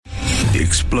The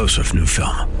explosive new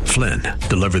film, Flynn,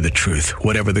 deliver the truth,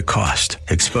 whatever the cost,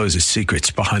 exposes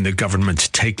secrets behind the government's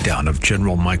takedown of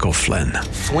General Michael Flynn.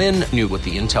 Flynn knew what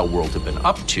the intel world had been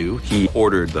up to. He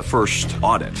ordered the first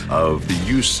audit of the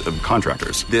use of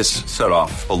contractors. This set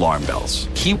off alarm bells.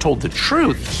 He told the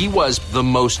truth. He was the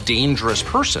most dangerous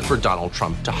person for Donald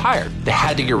Trump to hire. They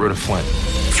had to get rid of Flynn.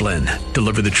 Flynn,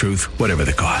 deliver the truth, whatever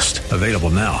the cost. Available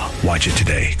now. Watch it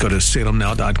today. Go to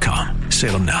salemnow.com.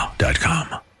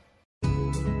 salemnow.com.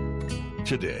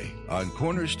 Today on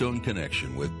Cornerstone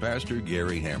Connection with Pastor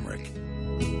Gary Hamrick.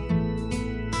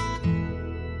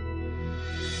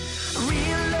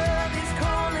 Real love is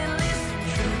calling, listen,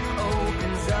 truth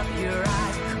opens up your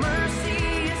eyes. Mercy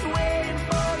is waiting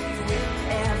for you with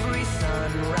every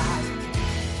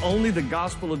sunrise. Only the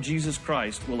gospel of Jesus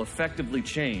Christ will effectively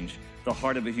change the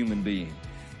heart of a human being.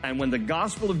 And when the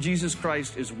gospel of Jesus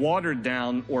Christ is watered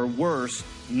down, or worse,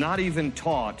 not even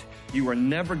taught, you are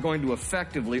never going to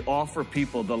effectively offer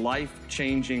people the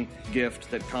life-changing gift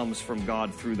that comes from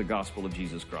God through the gospel of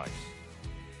Jesus Christ.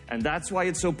 And that's why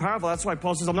it's so powerful. That's why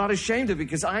Paul says, I'm not ashamed of it,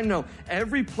 because I know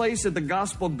every place that the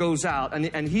gospel goes out,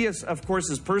 and he is, of course,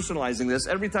 is personalizing this.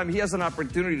 Every time he has an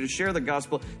opportunity to share the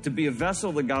gospel, to be a vessel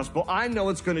of the gospel, I know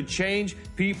it's going to change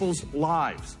people's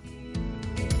lives.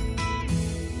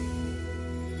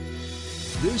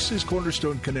 This is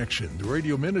Cornerstone Connection, the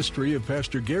radio ministry of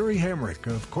Pastor Gary Hamrick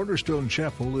of Cornerstone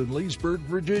Chapel in Leesburg,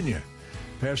 Virginia.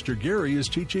 Pastor Gary is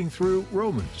teaching through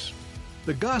Romans.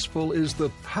 The gospel is the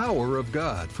power of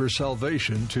God for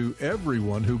salvation to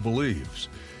everyone who believes.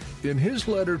 In his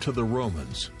letter to the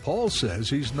Romans, Paul says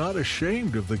he's not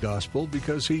ashamed of the gospel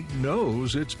because he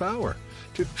knows its power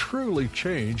to truly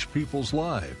change people's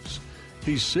lives.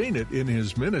 He's seen it in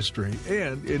his ministry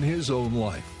and in his own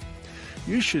life.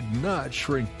 You should not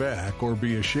shrink back or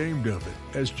be ashamed of it,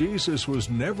 as Jesus was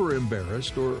never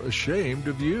embarrassed or ashamed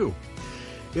of you.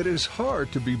 It is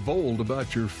hard to be bold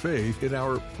about your faith in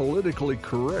our politically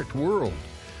correct world,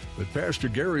 but Pastor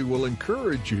Gary will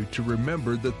encourage you to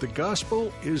remember that the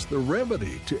gospel is the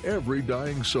remedy to every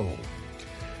dying soul.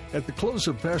 At the close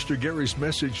of Pastor Gary's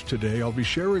message today, I'll be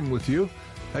sharing with you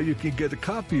how you can get a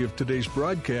copy of today's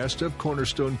broadcast of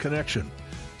Cornerstone Connection.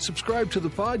 Subscribe to the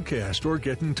podcast or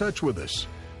get in touch with us.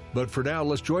 But for now,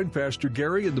 let's join Pastor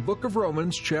Gary in the book of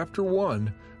Romans, chapter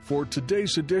 1, for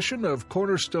today's edition of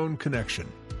Cornerstone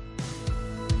Connection.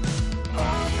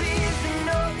 Hope is an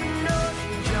open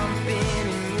ocean, jump in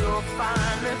and you'll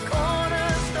find the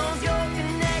cornerstones, your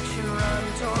connection, run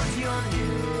towards your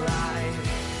new life.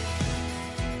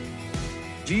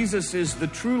 Jesus is the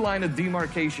true line of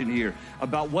demarcation here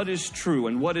about what is true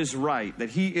and what is right, that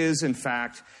he is, in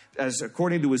fact, as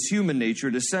according to his human nature,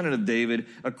 a descendant of David,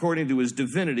 according to his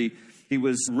divinity, he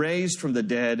was raised from the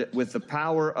dead with the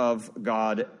power of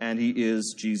God, and he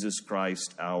is Jesus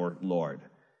Christ our Lord.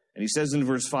 And he says in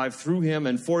verse 5, through him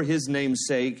and for his name's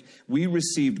sake, we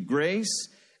received grace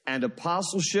and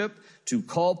apostleship to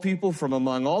call people from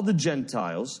among all the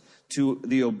Gentiles to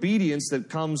the obedience that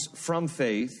comes from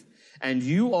faith, and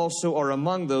you also are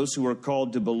among those who are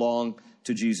called to belong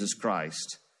to Jesus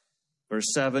Christ.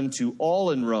 Verse 7, to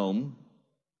all in Rome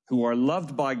who are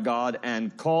loved by God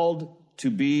and called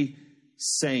to be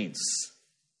saints.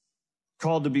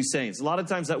 Called to be saints. A lot of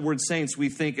times that word saints we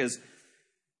think as,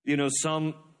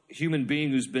 some human being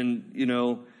who's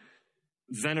been,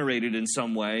 venerated in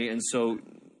some way. And so,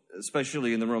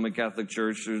 especially in the Roman Catholic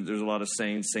Church, there's a lot of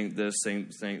saints, saint this,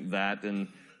 saint that. And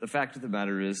the fact of the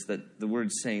matter is that the word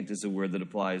saint is a word that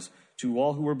applies to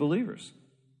all who are believers.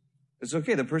 It's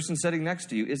okay. The person sitting next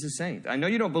to you is a saint. I know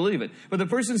you don't believe it, but the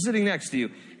person sitting next to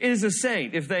you is a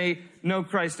saint if they know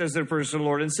Christ as their personal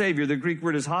Lord and Savior. The Greek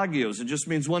word is hagios. It just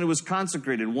means one who is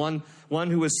consecrated, one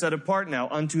who is set apart now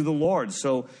unto the Lord.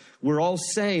 So we're all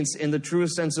saints in the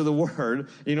truest sense of the word.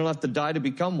 You don't have to die to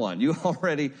become one. You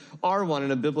already are one in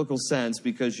a biblical sense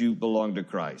because you belong to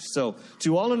Christ. So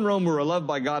to all in Rome who are loved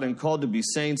by God and called to be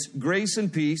saints, grace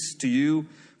and peace to you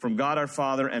from God our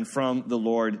Father and from the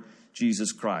Lord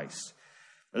Jesus Christ.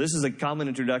 Now, this is a common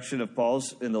introduction of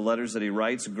Paul's in the letters that he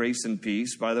writes, grace and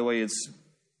peace. By the way, it's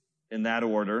in that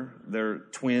order. They're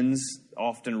twins,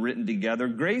 often written together.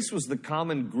 Grace was the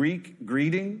common Greek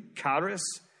greeting, charis.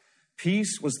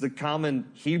 Peace was the common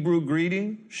Hebrew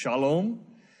greeting, shalom.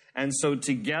 And so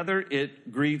together it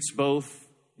greets both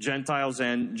Gentiles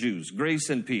and Jews. Grace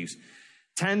and peace.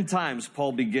 10 times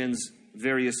Paul begins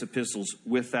various epistles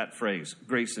with that phrase,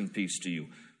 grace and peace to you.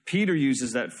 Peter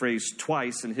uses that phrase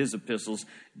twice in his epistles.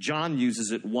 John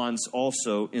uses it once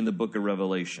also in the book of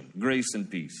Revelation. Grace and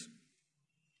peace.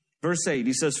 Verse 8,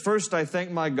 he says, first I thank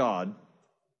my God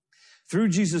through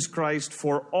Jesus Christ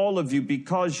for all of you,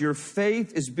 because your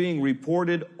faith is being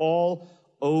reported all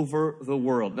over the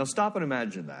world. Now stop and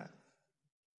imagine that.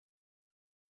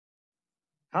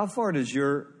 How far does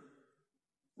your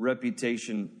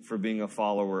reputation for being a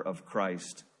follower of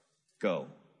Christ go?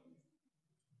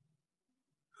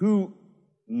 Who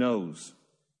knows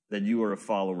that you are a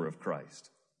follower of Christ?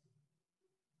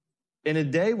 In a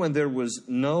day when there was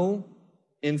no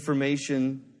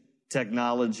information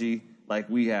technology like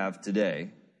we have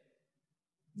today,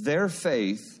 their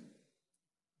faith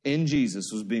in Jesus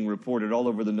was being reported all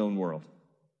over the known world.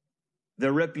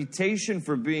 Their reputation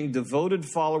for being devoted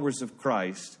followers of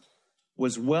Christ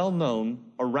was well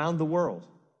known around the world.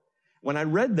 When I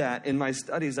read that in my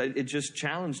studies, it just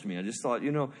challenged me. I just thought,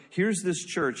 here's this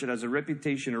church that has a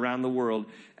reputation around the world,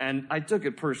 and I took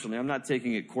it personally. I'm not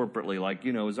taking it corporately, like,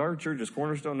 is our church, is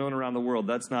Cornerstone known around the world?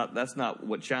 That's not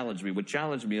what challenged me. What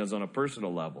challenged me is on a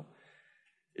personal level.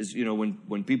 Is,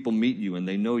 when people meet you and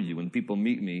they know you, when people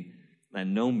meet me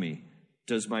and know me,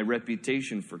 does my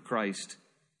reputation for Christ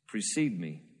precede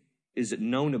me? Is it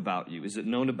known about you? Is it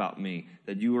known about me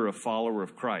that you are a follower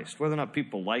of Christ? Whether or not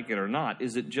people like it or not,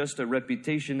 is it just a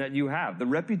reputation that you have? The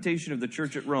reputation of the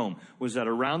church at Rome was that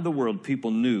around the world,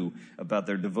 people knew about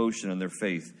their devotion and their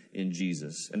faith in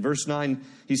Jesus. In verse 9,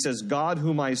 he says, God,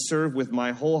 whom I serve with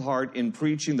my whole heart in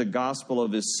preaching the gospel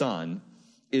of his Son,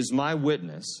 is my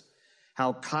witness,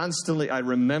 how constantly I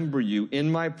remember you in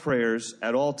my prayers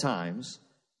at all times.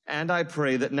 And I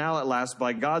pray that now at last,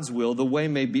 by God's will, the way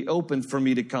may be opened for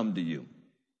me to come to you.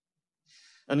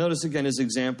 And notice again his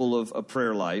example of a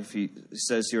prayer life. He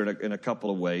says here in a couple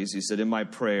of ways. He said, in my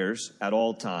prayers at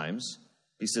all times.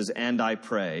 He says, and I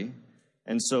pray.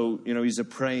 And so, he's a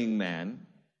praying man.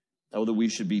 Oh, that we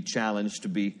should be challenged to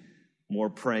be more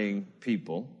praying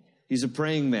people. He's a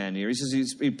praying man here. He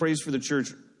says he prays for the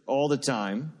church all the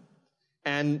time.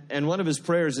 And one of his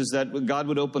prayers is that God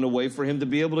would open a way for him to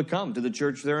be able to come to the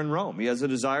church there in Rome. He has a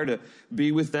desire to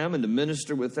be with them and to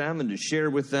minister with them and to share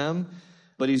with them,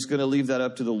 but he's going to leave that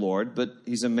up to the Lord. But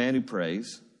he's a man who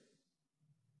prays.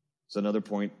 It's another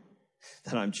point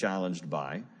that I'm challenged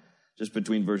by, just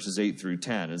between verses 8 through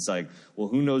 10. It's like, well,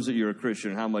 who knows that you're a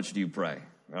Christian? How much do you pray?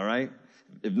 All right?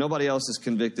 If nobody else is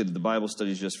convicted, the Bible study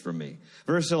is just for me.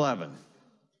 Verse 11.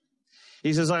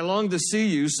 He says, I long to see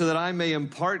you so that I may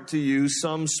impart to you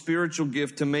some spiritual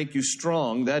gift to make you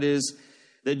strong. That is,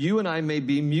 that you and I may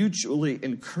be mutually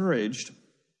encouraged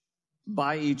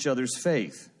by each other's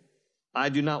faith. I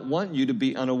do not want you to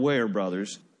be unaware,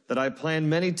 brothers, that I planned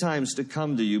many times to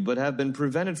come to you, but have been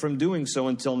prevented from doing so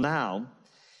until now,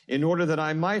 in order that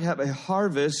I might have a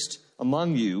harvest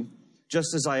among you,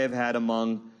 just as I have had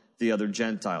among the other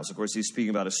Gentiles. Of course, he's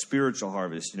speaking about a spiritual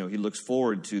harvest. He looks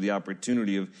forward to the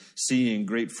opportunity of seeing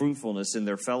great fruitfulness in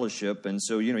their fellowship. And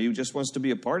so, he just wants to be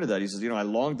a part of that. He says, I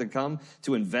long to come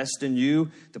to invest in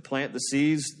you, to plant the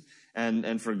seeds,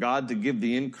 and for God to give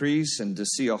the increase and to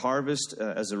see a harvest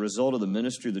as a result of the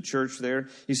ministry of the church there.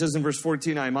 He says in verse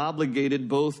 14, I'm obligated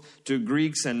both to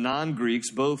Greeks and non-Greeks,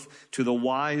 both to the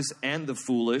wise and the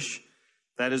foolish.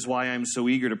 That is why I'm so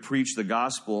eager to preach the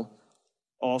gospel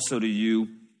also to you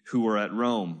who are at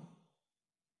Rome.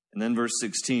 And then verse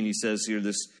 16, he says here,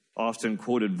 this often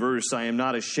quoted verse, I am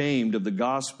not ashamed of the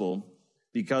gospel,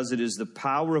 because it is the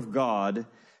power of God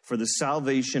for the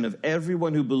salvation of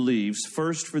everyone who believes,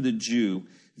 first for the Jew,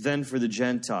 then for the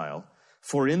Gentile.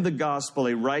 For in the gospel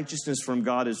a righteousness from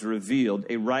God is revealed,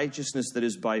 a righteousness that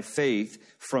is by faith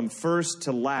from first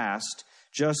to last,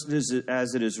 just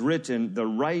as it is written, the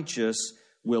righteous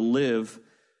will live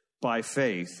by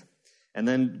faith. And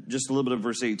then just a little bit of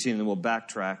verse 18, and then we'll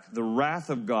backtrack. The wrath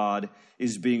of God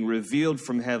is being revealed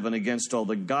from heaven against all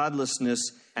the godlessness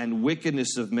and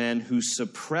wickedness of men who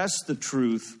suppress the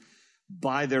truth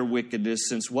by their wickedness,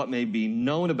 since what may be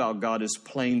known about God is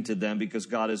plain to them, because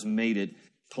God has made it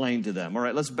plain to them. All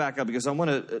right, let's back up, because I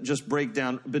want to just break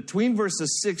down between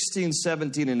verses 16,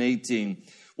 17, and 18.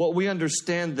 What we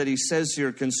understand that he says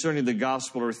here concerning the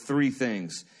gospel are three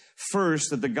things. First,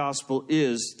 that the gospel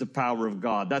is the power of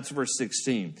God. That's verse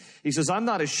 16. He says, I'm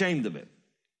not ashamed of it.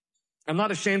 I'm not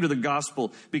ashamed of the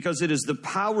gospel, because it is the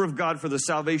power of God for the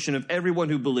salvation of everyone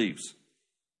who believes.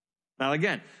 Now,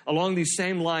 again, along these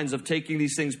same lines of taking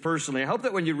these things personally, I hope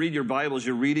that when you read your Bibles,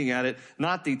 you're reading at it,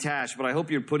 not detached, but I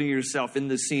hope you're putting yourself in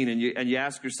the scene and you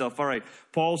ask yourself, all right,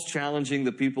 Paul's challenging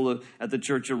the people at the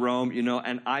church of Rome,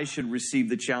 and I should receive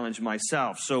the challenge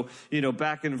myself. So,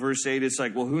 back in verse 8, it's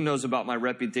like, well, who knows about my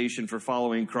reputation for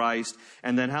following Christ?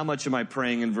 And then how much am I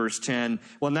praying in verse 10?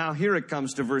 Well, now here it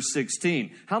comes to verse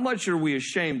 16. How much are we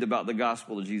ashamed about the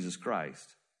gospel of Jesus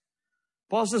Christ?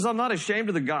 Paul says, I'm not ashamed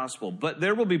of the gospel, but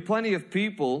there will be plenty of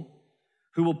people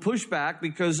who will push back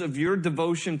because of your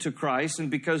devotion to Christ and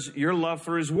because your love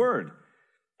for his word.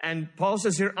 And Paul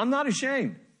says here, I'm not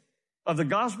ashamed of the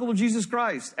gospel of Jesus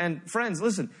Christ. And friends,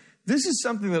 listen, this is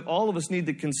something that all of us need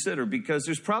to consider, because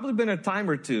there's probably been a time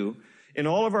or two in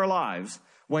all of our lives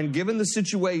when, given the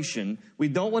situation, we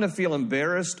don't want to feel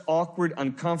embarrassed, awkward,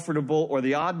 uncomfortable, or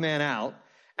the odd man out.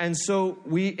 And so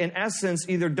we, in essence,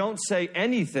 either don't say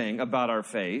anything about our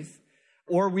faith,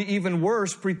 or we, even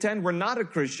worse, pretend we're not a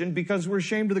Christian because we're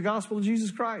ashamed of the gospel of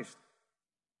Jesus Christ.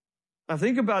 Now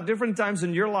think about different times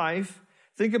in your life.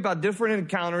 Think about different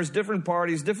encounters, different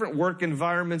parties, different work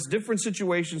environments, different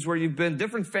situations where you've been,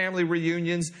 different family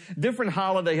reunions, different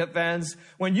holiday events,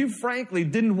 when you frankly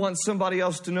didn't want somebody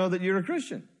else to know that you're a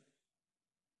Christian.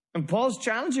 And Paul's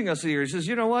challenging us here. He says,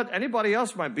 you know what? Anybody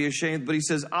else might be ashamed, but he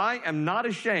says, I am not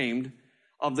ashamed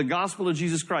of the gospel of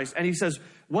Jesus Christ. And he says,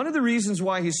 one of the reasons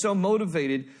why he's so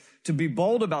motivated to be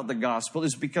bold about the gospel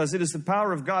is because it is the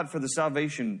power of God for the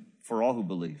salvation for all who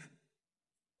believe.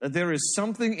 That there is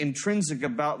something intrinsic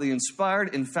about the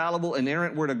inspired, infallible,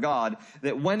 inerrant word of God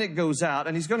that when it goes out,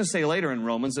 and he's going to say later in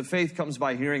Romans that faith comes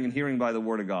by hearing and hearing by the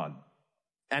word of God.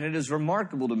 And it is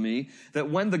remarkable to me that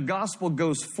when the gospel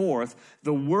goes forth,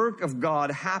 the work of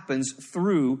God happens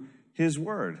through his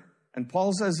word. And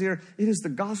Paul says here, it is the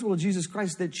gospel of Jesus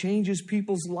Christ that changes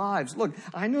people's lives. Look,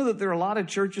 I know that there are a lot of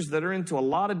churches that are into a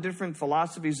lot of different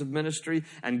philosophies of ministry,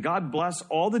 and God bless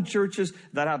all the churches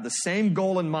that have the same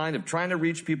goal in mind of trying to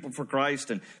reach people for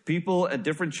Christ, and people at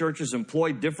different churches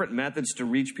employ different methods to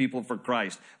reach people for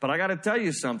Christ. But I got to tell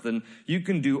you something, you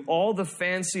can do all the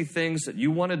fancy things that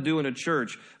you want to do in a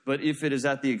church, but if it is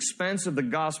at the expense of the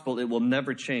gospel, it will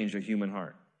never change a human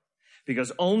heart.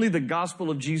 Because only the gospel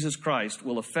of Jesus Christ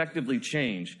will effectively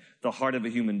change the heart of a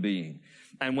human being.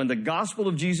 And when the gospel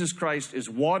of Jesus Christ is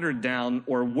watered down,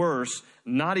 or worse,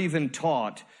 not even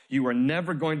taught, you are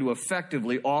never going to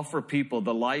effectively offer people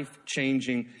the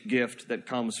life-changing gift that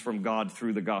comes from God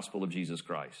through the gospel of Jesus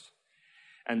Christ.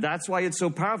 And that's why it's so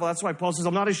powerful. That's why Paul says,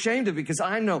 I'm not ashamed of it, because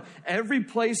I know every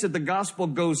place that the gospel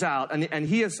goes out, and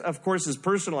he is, of course, is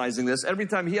personalizing this. Every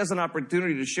time he has an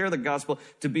opportunity to share the gospel,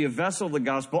 to be a vessel of the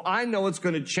gospel, I know it's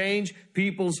going to change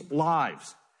people's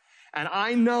lives. And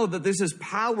I know that this is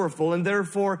powerful, and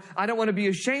therefore I don't want to be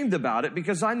ashamed about it,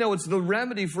 because I know it's the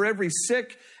remedy for every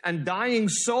sick and dying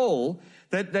soul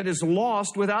that is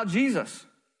lost without Jesus.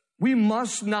 We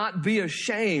must not be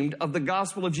ashamed of the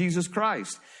gospel of Jesus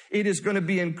Christ. It is going to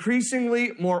be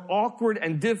increasingly more awkward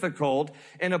and difficult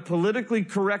in a politically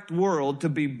correct world to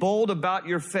be bold about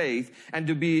your faith and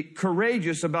to be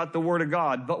courageous about the word of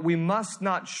God. But we must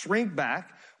not shrink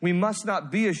back. We must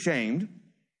not be ashamed.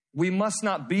 We must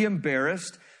not be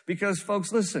embarrassed, because,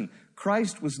 folks, listen,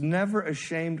 Christ was never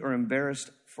ashamed or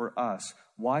embarrassed for us.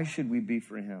 Why should we be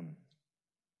for him?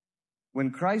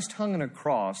 When Christ hung on a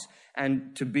cross,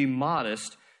 and to be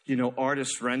modest,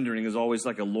 artist's rendering is always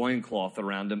like a loincloth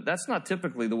around him. That's not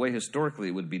typically the way historically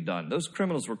it would be done. Those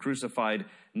criminals were crucified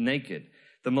naked.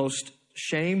 The most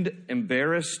shamed,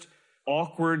 embarrassed,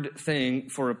 awkward thing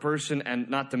for a person, and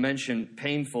not to mention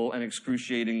painful and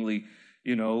excruciatingly,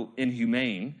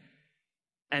 inhumane.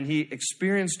 And he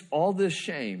experienced all this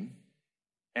shame,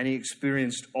 and he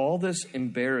experienced all this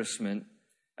embarrassment,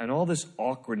 and all this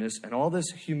awkwardness, and all this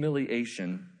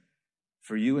humiliation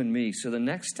for you and me. So the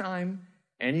next time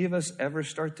any of us ever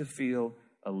start to feel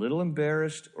a little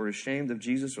embarrassed or ashamed of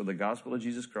Jesus or the gospel of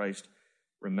Jesus Christ,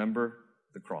 remember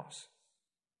the cross.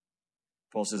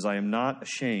 Paul says, I am not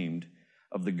ashamed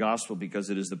of the gospel, because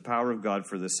it is the power of God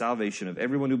for the salvation of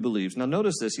everyone who believes. Now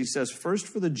notice this, he says first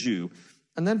for the Jew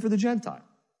and then for the Gentile.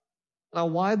 Now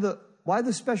why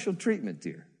the special treatment,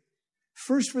 dear?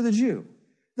 First for the Jew,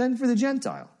 then for the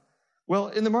Gentile. Well,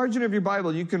 in the margin of your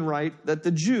Bible, you can write that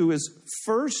the Jew is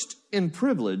first in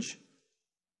privilege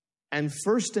and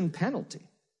first in penalty.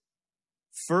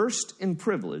 First in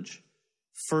privilege,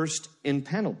 first in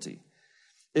penalty.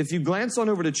 If you glance on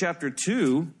over to chapter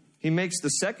 2, he makes the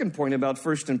second point about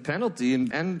first in penalty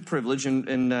and privilege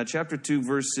in chapter 2,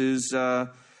 verses 9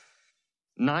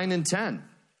 and 10.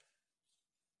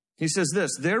 He says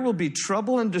this, there will be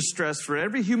trouble and distress for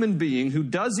every human being who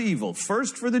does evil,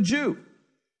 first for the Jew,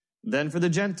 then for the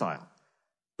Gentile.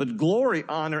 But glory,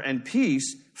 honor, and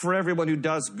peace for everyone who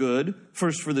does good,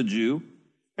 first for the Jew,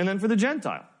 and then for the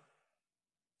Gentile.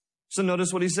 So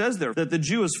notice what he says there, that the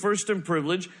Jew is first in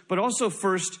privilege, but also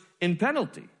first in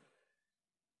penalty.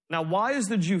 Now, why is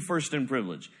the Jew first in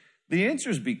privilege? The answer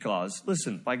is because,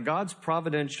 listen, by God's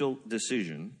providential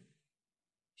decision,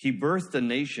 he birthed a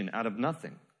nation out of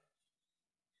nothing.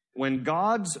 When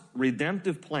God's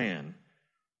redemptive plan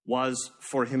was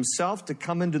for himself to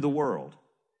come into the world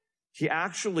He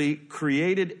actually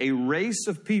created a race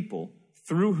of people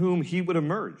through whom he would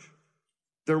emerge.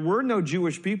 There were no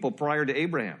Jewish people prior to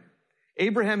Abraham.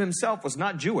 Abraham himself was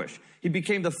not Jewish. He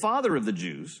became the father of the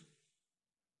Jews,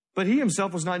 but he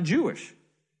himself was not Jewish.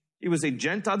 He was a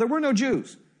Gentile. There were no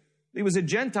Jews. He was a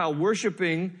Gentile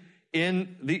worshiping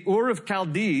in the Ur of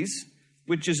Chaldees,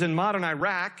 which is in modern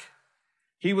Iraq.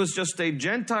 He was just a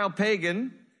Gentile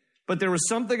pagan, but there was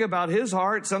something about his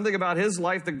heart, something about his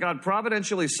life that God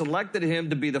providentially selected him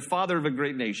to be the father of a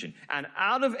great nation. And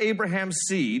out of Abraham's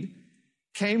seed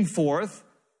came forth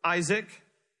Isaac,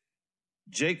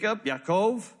 Jacob,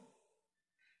 Yaakov,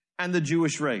 and the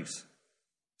Jewish race.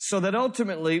 So that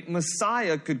ultimately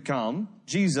Messiah could come,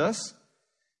 Jesus,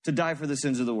 to die for the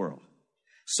sins of the world.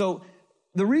 So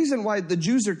the reason why the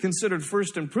Jews are considered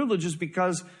first in privilege is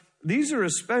because these are a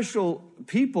special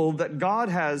people that God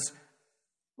has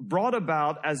brought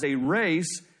about as a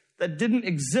race that didn't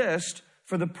exist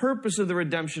for the purpose of the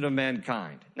redemption of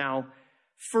mankind. Now,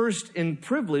 first in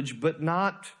privilege, but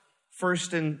not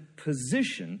first in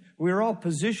position. We are all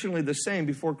positionally the same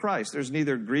before Christ. There's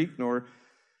neither Greek nor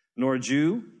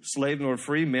Jew, slave nor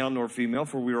free, male nor female,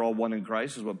 for we are all one in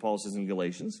Christ, is what Paul says in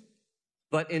Galatians.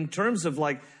 But in terms of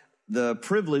like the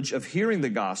privilege of hearing the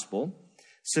gospel,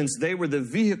 since they were the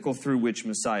vehicle through which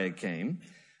Messiah came,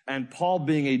 and Paul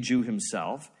being a Jew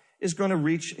himself, is going to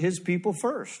reach his people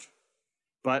first.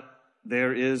 But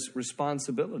there is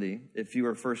responsibility. If you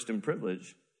are first in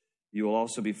privilege, you will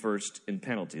also be first in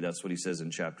penalty. That's what he says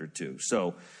in chapter 2.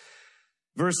 So,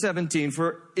 verse 17,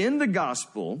 for in the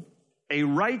gospel, a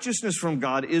righteousness from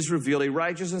God is revealed, a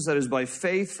righteousness that is by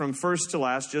faith from first to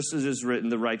last, just as it is written,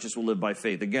 the righteous will live by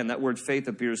faith. Again, that word faith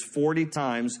appears 40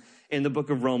 times in the book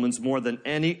of Romans, more than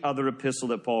any other epistle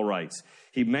that Paul writes.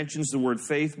 He mentions the word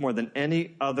faith more than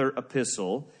any other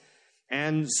epistle.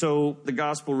 And so the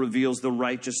gospel reveals the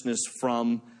righteousness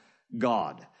from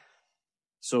God.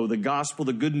 So the gospel,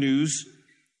 the good news,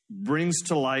 brings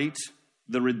to light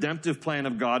the redemptive plan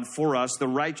of God for us, the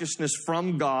righteousness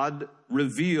from God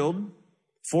revealed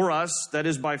for us, that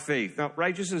is by faith. Now,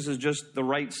 righteousness is just the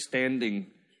right standing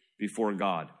before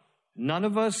God. None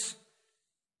of us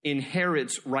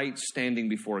inherits right standing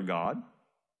before God.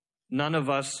 None of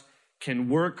us can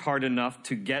work hard enough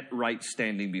to get right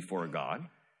standing before God.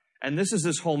 And this is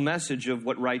this whole message of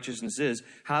what righteousness is.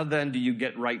 How then do you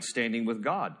get right standing with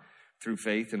God? Through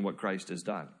faith in what Christ has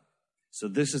done. So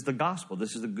this is the gospel.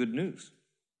 This is the good news.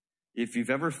 If you've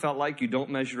ever felt like you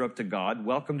don't measure up to God,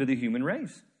 welcome to the human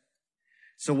race.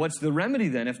 So what's the remedy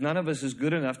then? If none of us is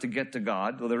good enough to get to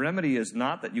God, well, the remedy is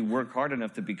not that you work hard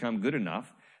enough to become good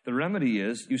enough. The remedy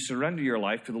is you surrender your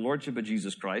life to the Lordship of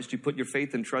Jesus Christ. You put your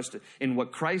faith and trust in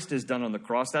what Christ has done on the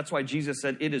cross. That's why Jesus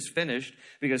said it is finished,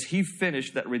 because he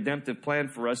finished that redemptive plan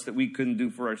for us that we couldn't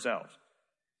do for ourselves.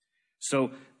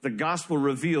 So the gospel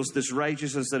reveals this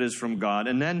righteousness that is from God.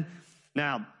 And then,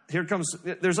 now,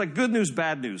 there's like good news,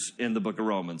 bad news in the book of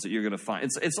Romans that you're going to find.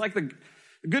 It's like the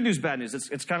good news, bad news.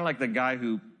 It's kind of like the guy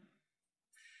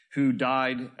who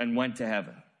died and went to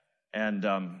heaven. And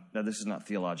now this is not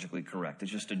theologically correct.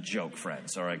 It's just a joke,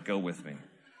 friends. All right, go with me.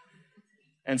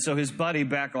 And so his buddy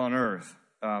back on earth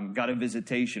got a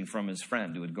visitation from his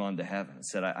friend who had gone to heaven and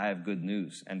said, I have good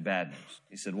news and bad news.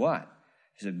 He said, what?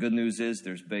 He said, good news is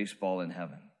there's baseball in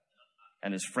heaven.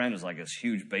 And his friend was like this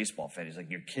huge baseball fan. He's like,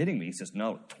 you're kidding me. He says,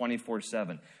 no,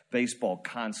 24/7, baseball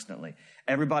constantly.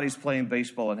 Everybody's playing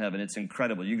baseball in heaven. It's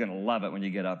incredible. You're going to love it when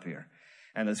you get up here.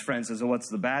 And his friend says, well, what's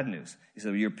the bad news? He said,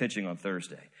 well, you're pitching on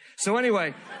Thursday. So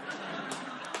anyway,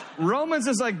 Romans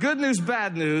is like good news,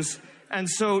 bad news. And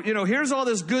so, here's all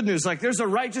this good news. Like there's a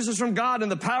righteousness from God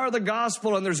and the power of the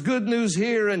gospel, and there's good news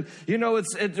here. And,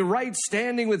 it's the right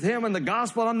standing with him and the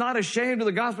gospel. And I'm not ashamed of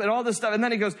the gospel and all this stuff. And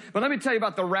then he goes, but let me tell you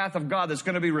about the wrath of God that's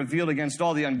going to be revealed against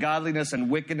all the ungodliness and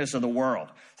wickedness of the world.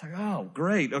 It's like, oh,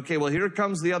 great. Okay, well, here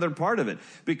comes the other part of it.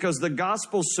 Because the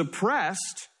gospel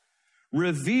suppressed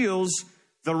reveals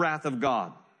the wrath of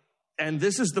God. And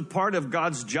this is the part of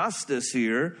God's justice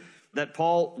here that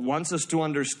Paul wants us to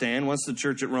understand, wants the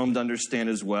church at Rome to understand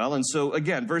as well. And so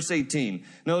again, verse 18,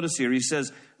 notice here, he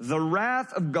says, the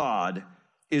wrath of God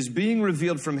is being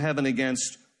revealed from heaven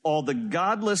against all the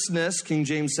godlessness, King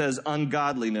James says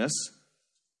ungodliness,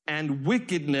 and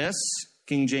wickedness,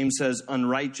 King James says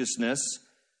unrighteousness,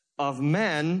 of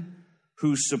men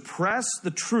who suppress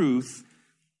the truth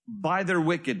by their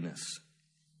wickedness.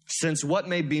 Since what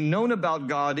may be known about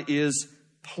God is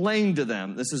plain to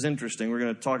them. This is interesting. We're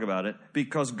going to talk about it.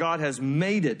 Because God has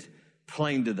made it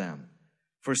plain to them.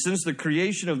 For since the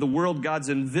creation of the world, God's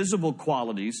invisible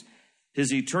qualities,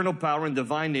 his eternal power and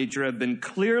divine nature have been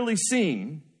clearly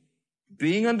seen,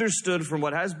 being understood from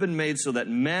what has been made, so that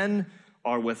men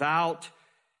are without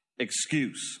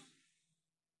excuse.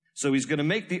 So he's going to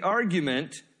make the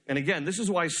argument, and again, this is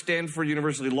why Stanford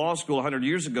University Law School 100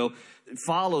 years ago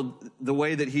followed the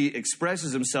way that he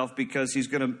expresses himself, because he's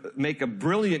going to make a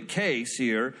brilliant case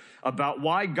here about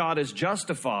why God is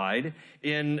justified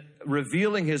in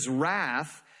revealing his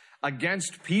wrath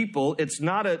against people. It's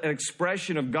not an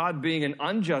expression of God being an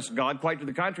unjust God. Quite to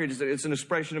the contrary, it's an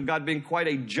expression of God being quite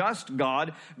a just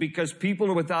God, because people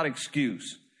are without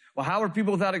excuse. Well, how are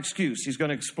people without excuse? He's going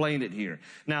to explain it here.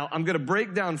 Now, I'm going to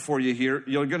break down for you here.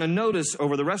 You're going to notice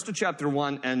over the rest of chapter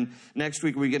 1 and next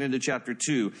week we get into chapter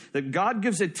 2 that God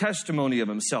gives a testimony of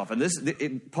himself.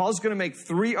 And Paul's going to make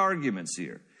 3 arguments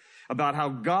here about how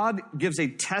God gives a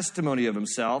testimony of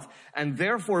himself, and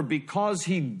therefore, because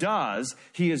he does,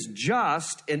 he is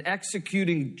just in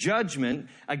executing judgment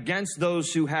against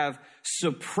those who have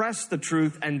suppressed the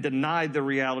truth and denied the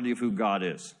reality of who God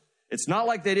is. It's not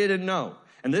like they didn't know.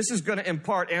 And this is going to in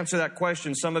part answer that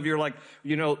question. Some of you are like,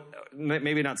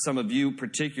 maybe not some of you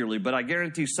particularly, but I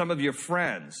guarantee some of your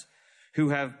friends who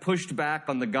have pushed back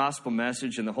on the gospel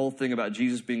message and the whole thing about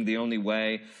Jesus being the only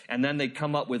way, and then they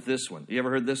come up with this one. You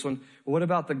ever heard this one? Well, what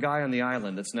about the guy on the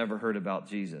island that's never heard about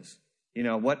Jesus?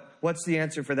 What's the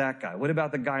answer for that guy? What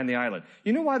about the guy on the island?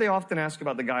 You know why they often ask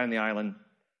about the guy on the island?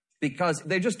 Because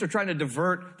they just are trying to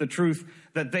divert the truth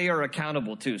that they are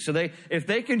accountable to. So if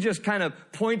they can just kind of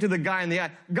point to the guy on the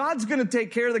island, God's going to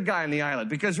take care of the guy on the island,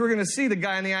 because we're going to see the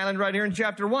guy on the island right here in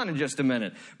chapter 1 in just a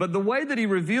minute. But the way that he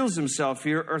reveals himself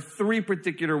here are 3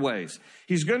 particular ways.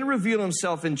 He's going to reveal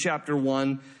himself in chapter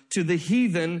 1 to the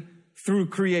heathen through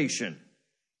creation.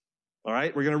 All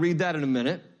right, we're going to read that in a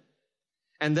minute.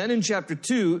 And then in chapter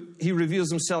 2, he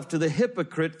reveals himself to the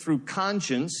hypocrite through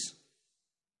conscience.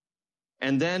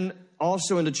 And then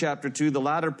also into chapter 2, the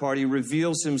latter part, he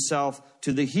reveals himself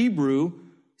to the Hebrew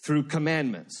through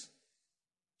commandments.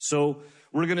 So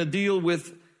we're going to deal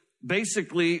with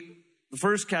basically the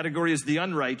first category is the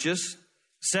unrighteous.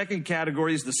 Second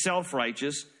category is the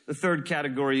self-righteous. The third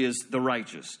category is the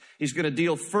righteous. He's going to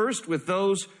deal first with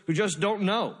those who just don't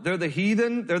know. They're the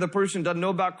heathen. They're the person who doesn't know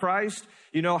about Christ.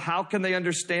 How can they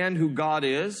understand who God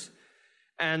is?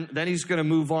 And then he's going to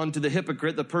move on to the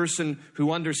hypocrite, the person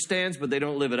who understands, but they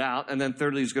don't live it out. And then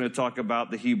thirdly, he's going to talk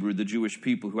about the Hebrew, the Jewish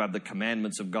people who have the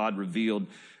commandments of God revealed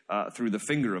through the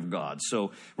finger of God. So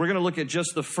we're going to look at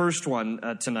just the first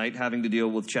one tonight, having to deal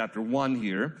with chapter 1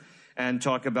 here, and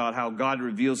talk about how God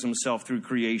reveals himself through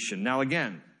creation. Now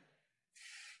again,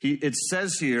 it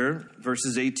says here,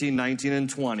 verses 18, 19, and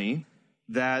 20,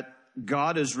 that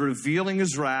God is revealing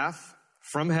his wrath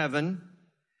from heaven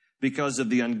because of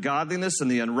the ungodliness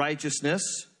and the unrighteousness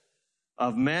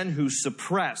of men who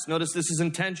suppress. Notice this is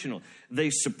intentional. They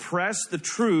suppress the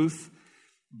truth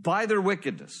by their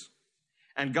wickedness.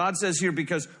 And God says here,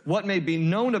 because what may be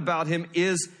known about him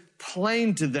is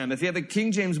plain to them. If you have a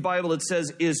King James Bible, it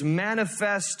says, is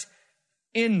manifest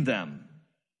in them.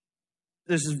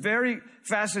 This is very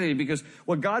fascinating, because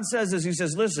what God says is, he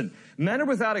says, listen, men are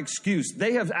without excuse.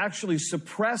 They have actually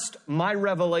suppressed my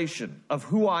revelation of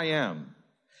who I am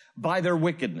by their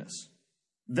wickedness.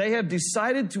 They have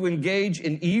decided to engage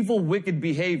in evil, wicked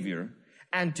behavior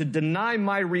and to deny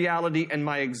my reality and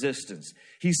my existence.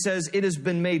 He says it has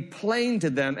been made plain to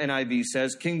them, NIV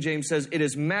says. King James says it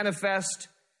is manifest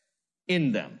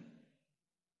in them.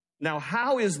 Now,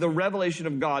 how is the revelation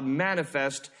of God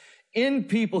manifest in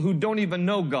people who don't even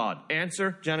know God?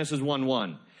 Answer, Genesis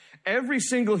 1:1. Every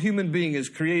single human being is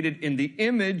created in the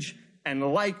image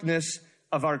and likeness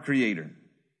of our Creator.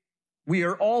 We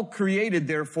are all created,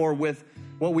 therefore, with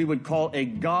what we would call a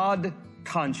God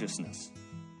consciousness.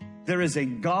 There is a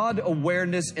God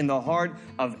awareness in the heart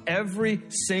of every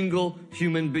single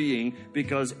human being,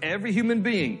 because every human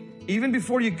being, even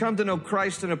before you come to know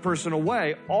Christ in a personal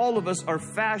way, all of us are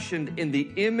fashioned in the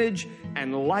image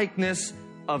and likeness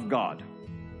of God.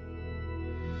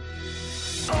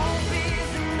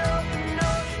 Open ocean,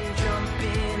 jump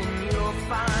in and you'll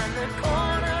find the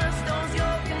cornerstone's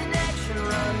your connection.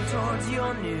 Run towards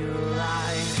your new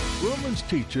life. Romans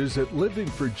teaches that living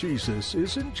for Jesus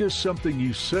isn't just something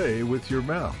you say with your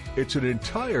mouth. It's an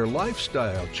entire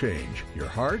lifestyle change. Your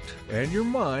heart and your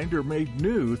mind are made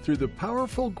new through the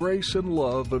powerful grace and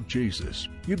love of Jesus.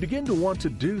 You begin to want to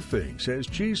do things as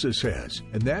Jesus has,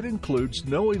 and that includes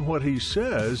knowing what he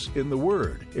says in the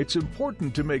Word. It's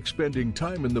important to make spending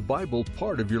time in the Bible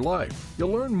part of your life.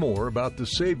 You'll learn more about the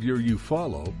Savior you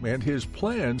follow and his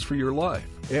plans for your life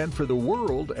and for the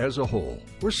world as a whole.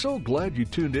 We're so glad you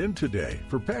tuned in today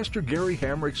for Pastor Gary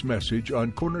Hamrick's message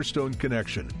on Cornerstone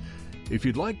Connection. If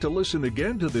you'd like to listen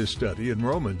again to this study in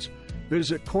Romans,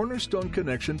 visit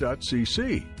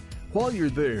cornerstoneconnection.cc. While you're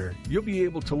there, you'll be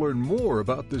able to learn more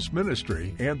about this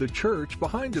ministry and the church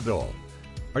behind it all.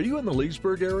 Are you in the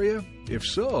Leesburg area? If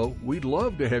so, we'd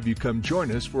love to have you come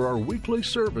join us for our weekly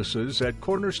services at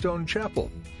Cornerstone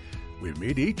Chapel. We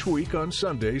meet each week on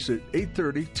Sundays at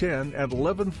 8:30, 10, and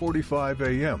 11:45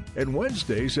 a.m., and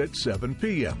Wednesdays at 7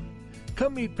 p.m.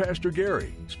 Come meet Pastor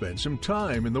Gary, spend some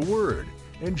time in the Word,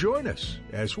 and join us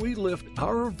as we lift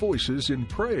our voices in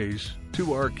praise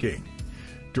to our King.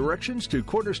 Directions to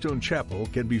Cornerstone Chapel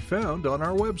can be found on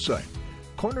our website,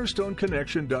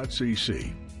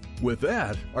 cornerstoneconnection.cc. With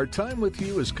that, our time with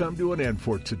you has come to an end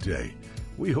for today.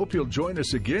 We hope you'll join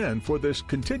us again for this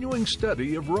continuing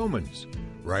study of Romans,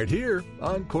 right here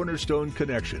on Cornerstone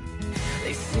Connection.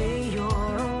 They say you're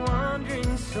a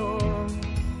wandering soul,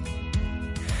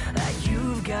 that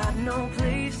you've got no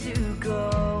place to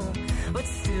go, but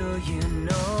still you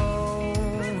know,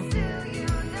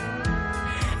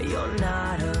 you're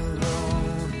not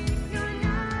alone.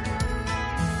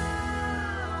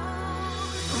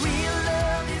 Real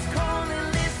love is calling,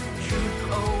 listen,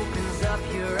 truth opens up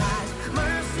your eyes.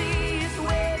 Mercy is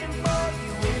waiting for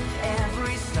you with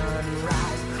every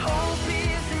sunrise. Hope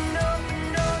is an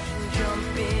open ocean,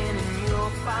 jump in and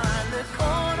you'll find the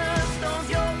cornerstones,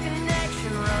 your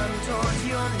connection, run towards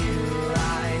your new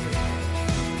life.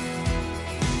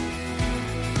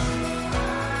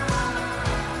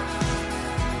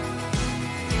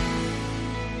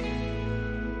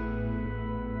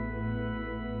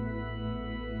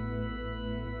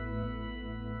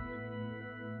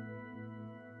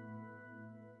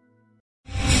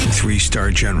 Three-star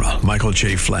General Michael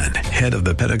J. Flynn, head of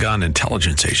the Pentagon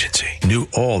Intelligence Agency, knew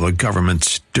all the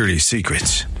government's dirty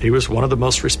secrets. He was one of the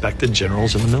most respected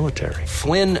generals in the military.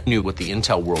 Flynn knew what the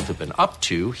intel world had been up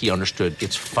to. He understood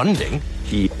its funding.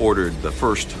 He ordered the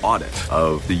first audit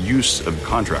of the use of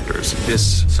contractors.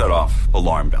 This set off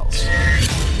alarm bells.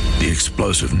 The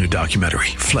explosive new documentary,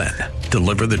 Flynn,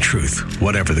 Deliver the Truth,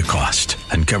 Whatever the Cost,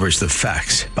 uncovers the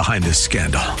facts behind this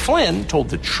scandal. Flynn told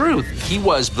the truth. He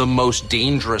was the most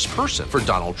dangerous person for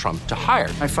Donald Trump to hire.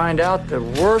 I find out the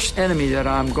worst enemy that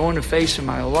I'm going to face in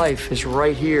my life is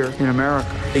right here in America.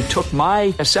 They took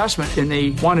my assessment and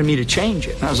they wanted me to change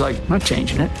it. And I was like, I'm not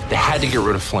changing it. They had to get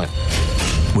rid of Flynn.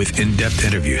 With in-depth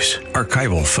interviews,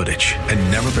 archival footage,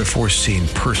 and never-before-seen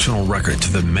personal records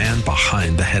of the man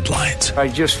behind the headlines. I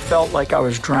just felt like I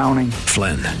was drowning.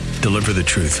 Flynn, Deliver the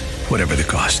Truth, Whatever the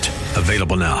Cost.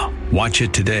 Available now. Watch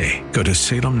it today. Go to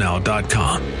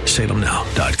salemnow.com.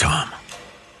 salemnow.com.